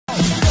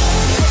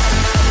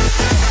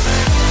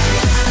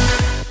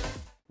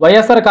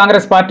YSR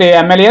Congress party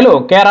ఎమ్మెల్యేలు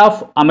care of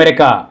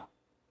America.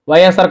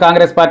 YSR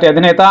Congress party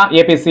అధినేత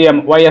AP CM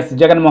YS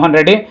Jaganmohan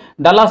Reddy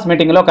Dallas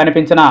మీటింగ్లో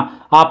కనిపించిన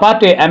ఆ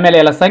పార్టీ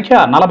ఎమ్మెల్యేల సంఖ్య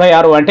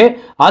 46 అంటే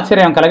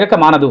ఆశ్చర్యం కలగక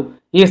మానదు.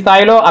 ఈ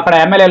స్థాయిలో అక్కడ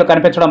ఎమ్మెల్యేలు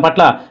కనిపించడం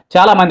పట్ల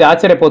చాలా మంది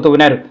ఆశ్చర్యపోతూ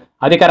ఉన్నారు.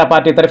 అధికార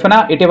పార్టీ తరఫున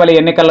ఇటీవలి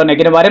ఎన్నికల్లో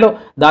నెగ్గిన వారిలో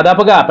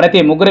దాదాపుగా ప్రతి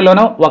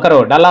ముగ్గురిలోనూ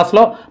ఒకరు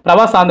డల్లాస్లో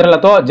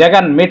ప్రవాసాంధ్రులతో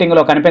జగన్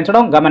మీటింగ్లో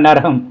కనిపించడం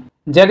గమనార్హం.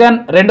 జగన్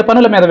 2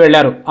 పనుల మీద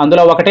వెళ్లారు.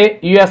 అందులో ఒకటి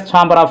యుఎస్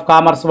ఛాంబర్ ఆఫ్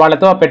కామర్స్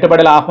వాళ్లతో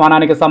పెట్టుబడుల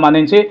ఆహ్వానానికి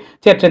సంబంధించి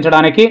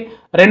చర్చించడానికి,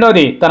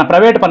 రెండోది తన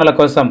ప్రైవేటు పనుల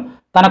కోసం,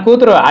 తన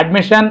కూతురు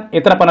అడ్మిషన్,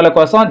 ఇతర పనుల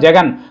కోసం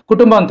జగన్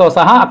కుటుంబంతో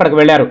సహా అక్కడికి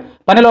వెళ్లారు.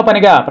 పనిలో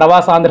పనిగా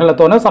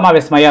ప్రవాసాంధ్రులతోనూ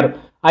సమావేశమయ్యారు.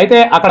 అయితే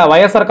అక్కడ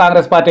వైఎస్ఆర్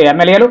కాంగ్రెస్ పార్టీ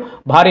ఎమ్మెల్యేలు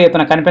భారీ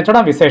ఎత్తున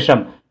కనిపించడం విశేషం.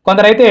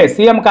 కొందరైతే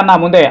సీఎం కన్నా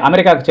ముందే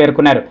అమెరికాకు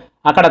చేరుకున్నారు.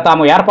 అక్కడ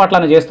తాము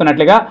ఏర్పాట్లను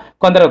చేస్తున్నట్లుగా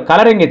కొందరు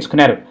కలరింగ్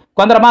ఇచ్చుకున్నారు.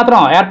 కొందరు మాత్రం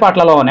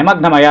ఏర్పాట్లలో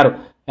నిమగ్నమయ్యారు.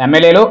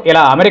 ఎమ్మెల్యేలు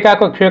ఇలా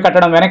అమెరికాకు క్యూ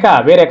కట్టడం వెనుక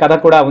వేరే కథ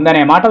కూడా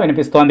ఉందనే మాట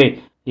వినిపిస్తోంది.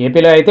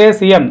 ఏపీలో అయితే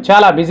సీఎం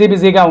చాలా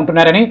బిజీగా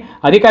ఉంటున్నారని,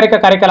 అధికారిక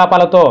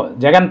కార్యకలాపాలతో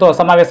జగన్తో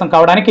సమావేశం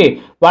కావడానికి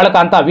వాళ్లకు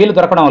అంతా వీలు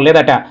దొరకడం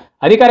లేదట.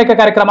 అధికారిక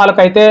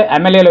కార్యక్రమాలకు అయితే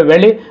ఎమ్మెల్యేలు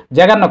వెళ్లి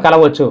జగన్ను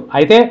కలవచ్చు.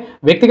 అయితే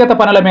వ్యక్తిగత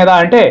పనుల మీద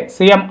అంటే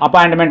సీఎం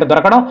అపాయింట్మెంట్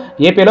దొరకడం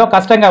ఏపీలో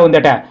కష్టంగా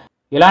ఉందట.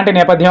 ఇలాంటి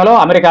నేపథ్యంలో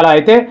అమెరికాలో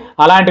అయితే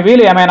అలాంటి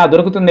వీలు ఏమైనా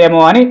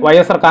దొరుకుతుందేమో అని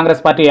వైఎస్ఆర్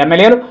కాంగ్రెస్ పార్టీ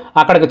ఎమ్మెల్యేలు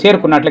అక్కడికి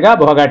చేరుకున్నట్లుగా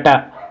బోగట్ట.